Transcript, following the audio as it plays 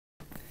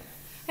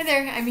Hi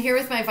there, I'm here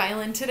with my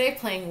violin today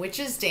playing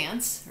Witch's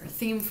Dance, or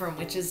theme from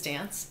Witch's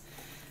Dance.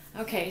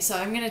 Okay, so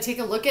I'm going to take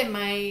a look at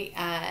my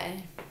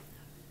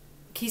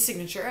key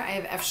signature. I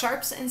have F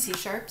sharps and C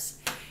sharps,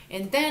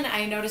 and then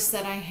I noticed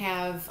that I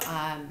have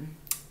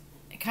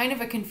kind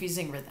of a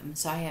confusing rhythm.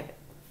 So I have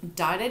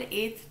dotted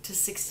 8th to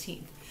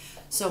 16th.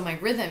 So my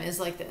rhythm is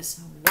like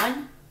this: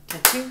 1 to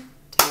 2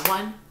 to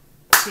 1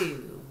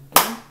 2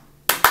 1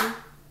 2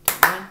 to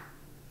 1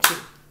 2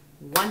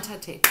 1 ta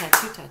ta ta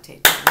 2 ta ta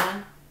ta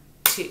 1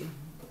 2.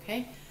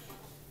 Okay,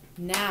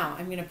 now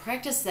I'm going to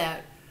practice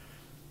that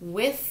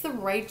with the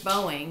right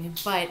bowing,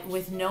 but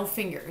with no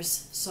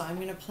fingers. So I'm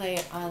going to play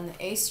it on the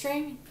A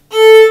string.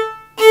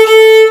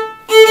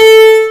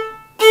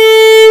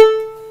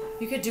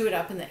 You could do it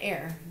up in the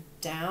air.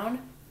 Down,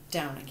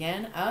 down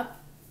again, up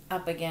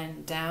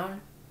again, down,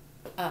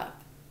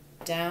 up,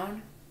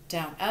 down,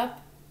 down,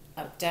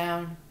 up,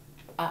 down,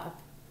 up.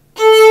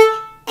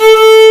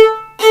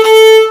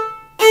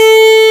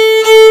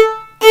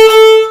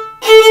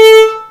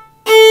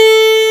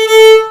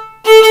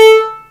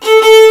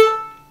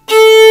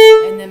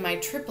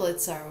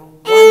 Triplets are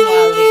 1 lolly,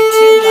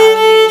 2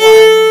 lolly,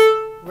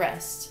 1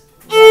 rest.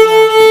 1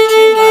 lolly,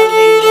 2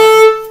 lolly,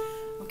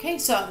 1. Okay,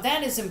 so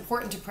that is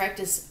important to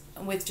practice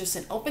with just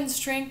an open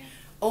string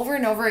over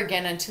and over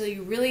again until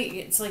you really,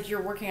 it's like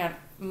you're working on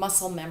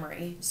muscle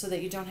memory so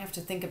that you don't have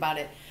to think about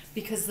it,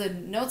 because the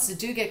notes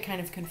do get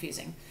kind of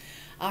confusing.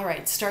 All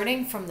right,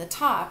 starting from the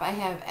top, I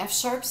have F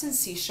sharps and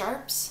C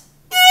sharps.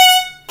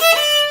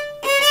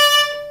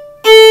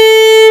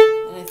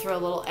 And I throw a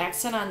little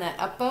accent on that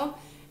up bow.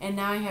 And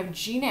now I have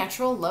G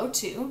natural, low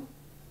 2.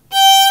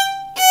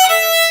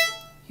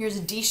 Here's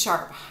a D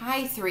sharp,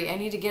 high 3. I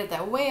need to get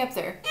that way up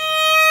there,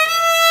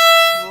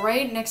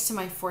 right next to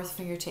my 4th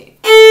finger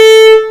tape.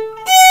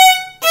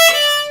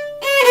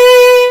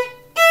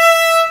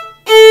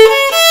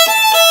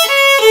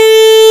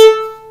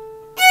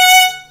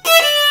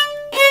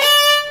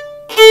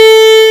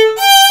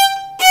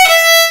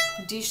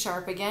 D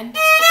sharp again.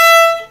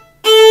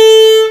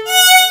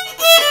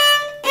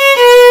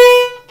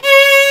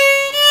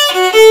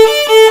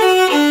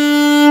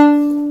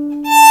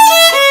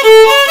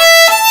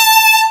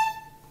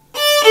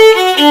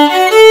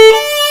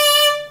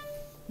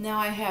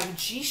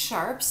 G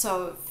sharp,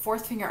 so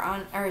 4th finger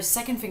on, or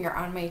 2nd finger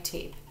on my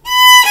tape.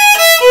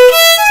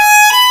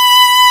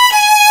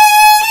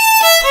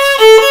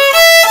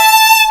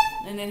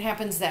 And it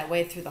happens that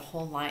way through the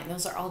whole line.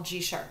 Those are all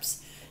G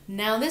sharps.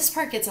 Now this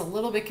part gets a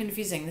little bit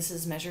confusing. This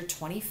is measure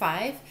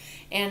 25,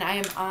 and I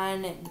am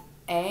on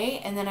A,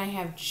 and then I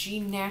have G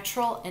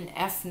natural and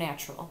F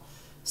natural.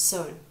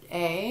 So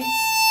A,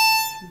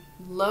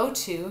 low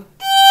 2,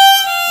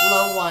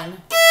 low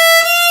 1,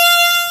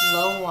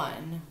 low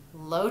 1,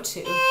 low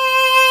 2.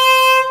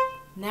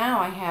 Now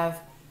I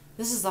have,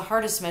 this is the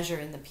hardest measure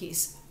in the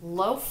piece,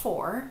 low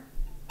 4,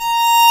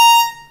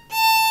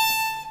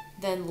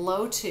 then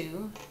low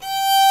 2,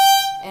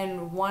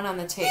 and 1 on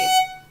the tape.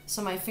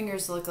 So my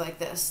fingers look like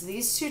this.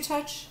 These two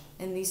touch,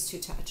 and these two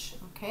touch,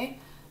 okay?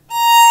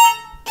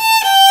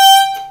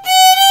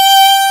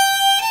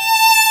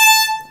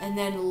 And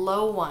then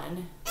low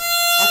 1,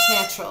 F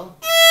natural,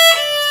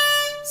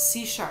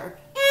 C sharp,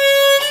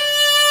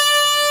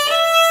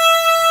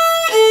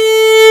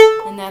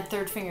 and that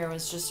 3rd finger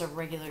was just a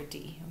regular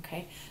D,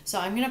 okay? So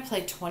I'm going to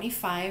play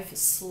 25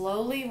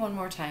 slowly one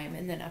more time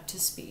and then up to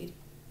speed.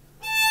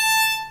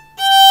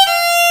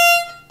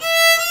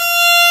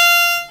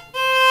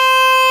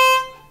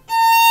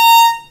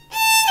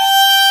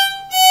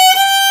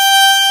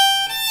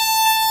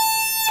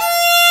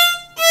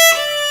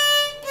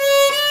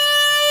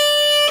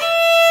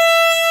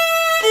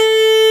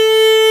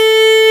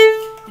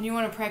 And you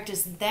want to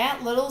practice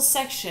that little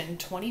section,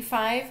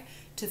 25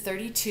 to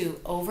 32,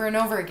 over and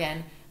over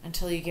again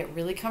until you get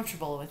really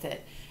comfortable with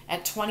it.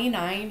 At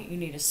 29, you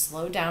need to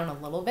slow down a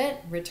little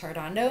bit,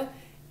 ritardando,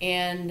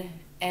 and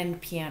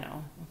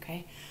piano,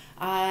 okay?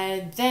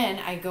 Then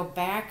I go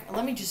back,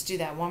 let me just do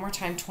that one more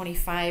time,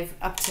 25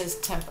 up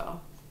to tempo.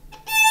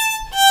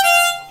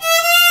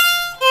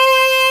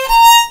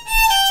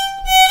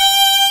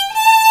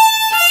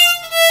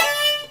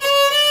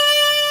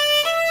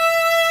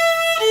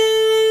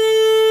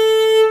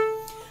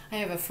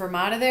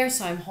 Fermata there,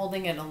 so I'm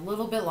holding it a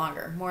little bit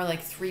longer, more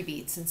like 3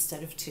 beats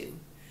instead of 2.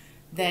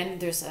 Then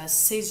there's a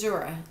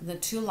caesura, the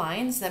 2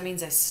 lines. That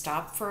means I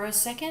stop for a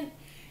second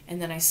and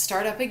then I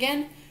start up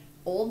again,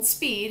 old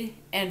speed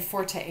and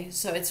forte.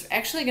 So it's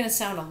actually going to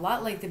sound a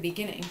lot like the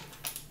beginning.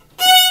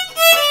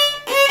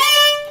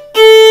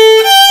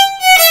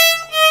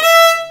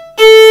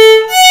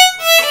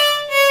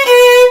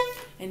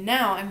 And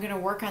now I'm going to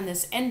work on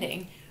this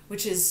ending,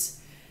 which is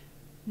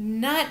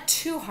not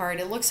too hard.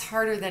 It looks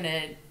harder than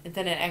it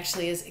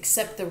actually is,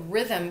 except the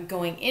rhythm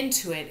going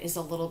into it is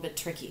a little bit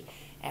tricky.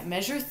 At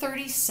measure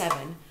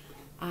 37,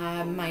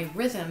 my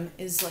rhythm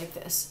is like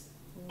this.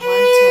 1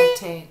 ta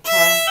ta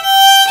ta.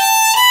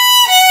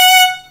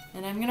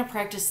 And I'm going to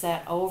practice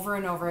that over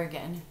and over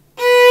again.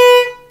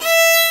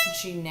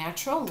 G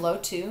natural, low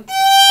 2,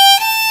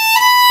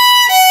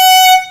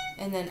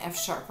 and then F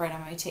sharp right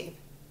on my tape.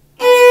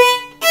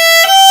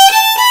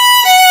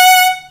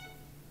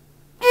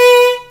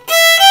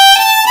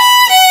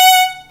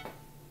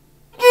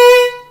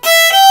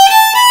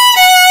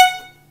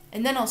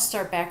 And then I'll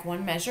start back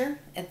one measure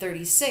at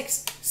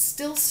 36,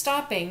 still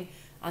stopping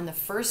on the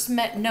first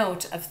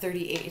note of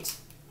 38.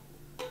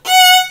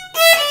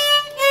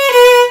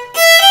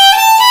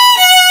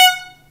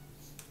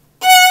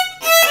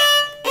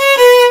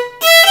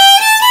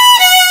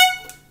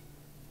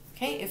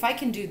 Okay, if I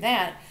can do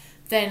that,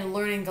 then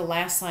learning the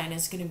last line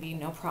is going to be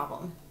no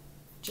problem.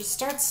 Just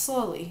start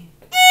slowly.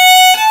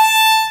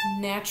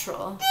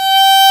 Natural.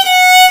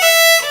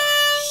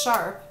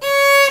 Sharp.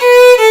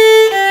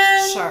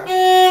 Sharp.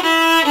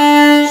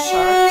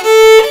 Sharp.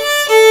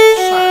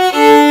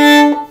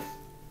 Sharp.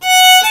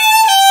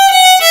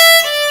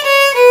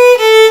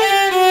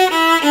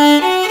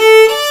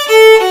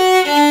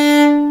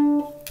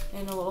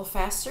 And a little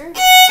faster.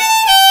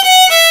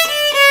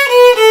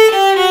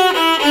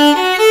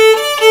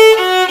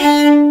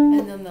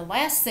 And then the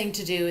last thing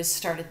to do is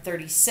start at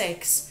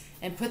 36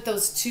 and put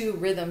those two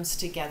rhythms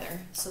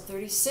together. So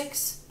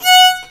 36.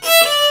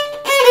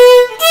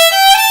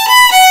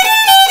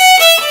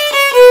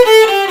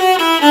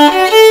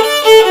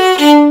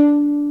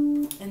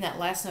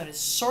 Last note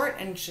is short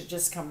and should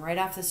just come right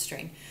off the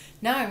string.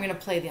 Now I'm going to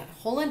play the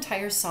whole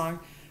entire song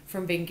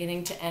from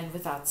beginning to end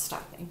without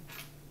stopping.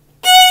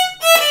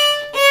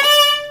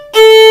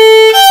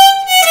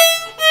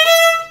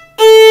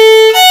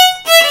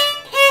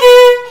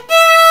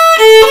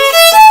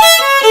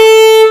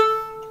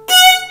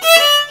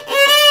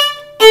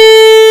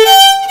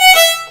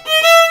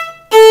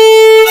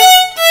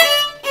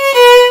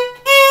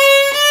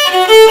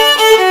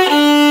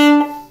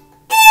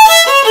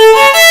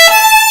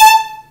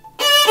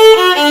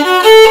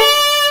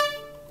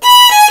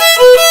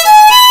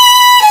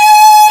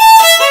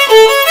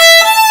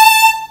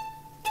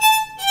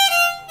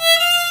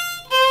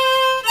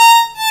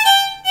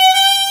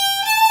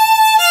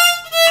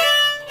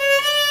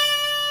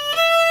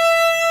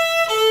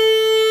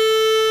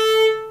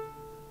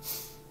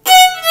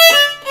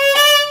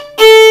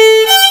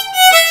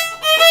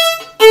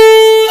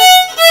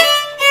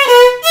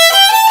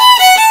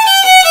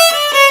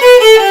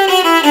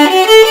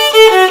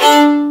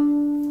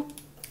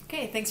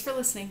 Thanks for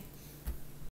listening.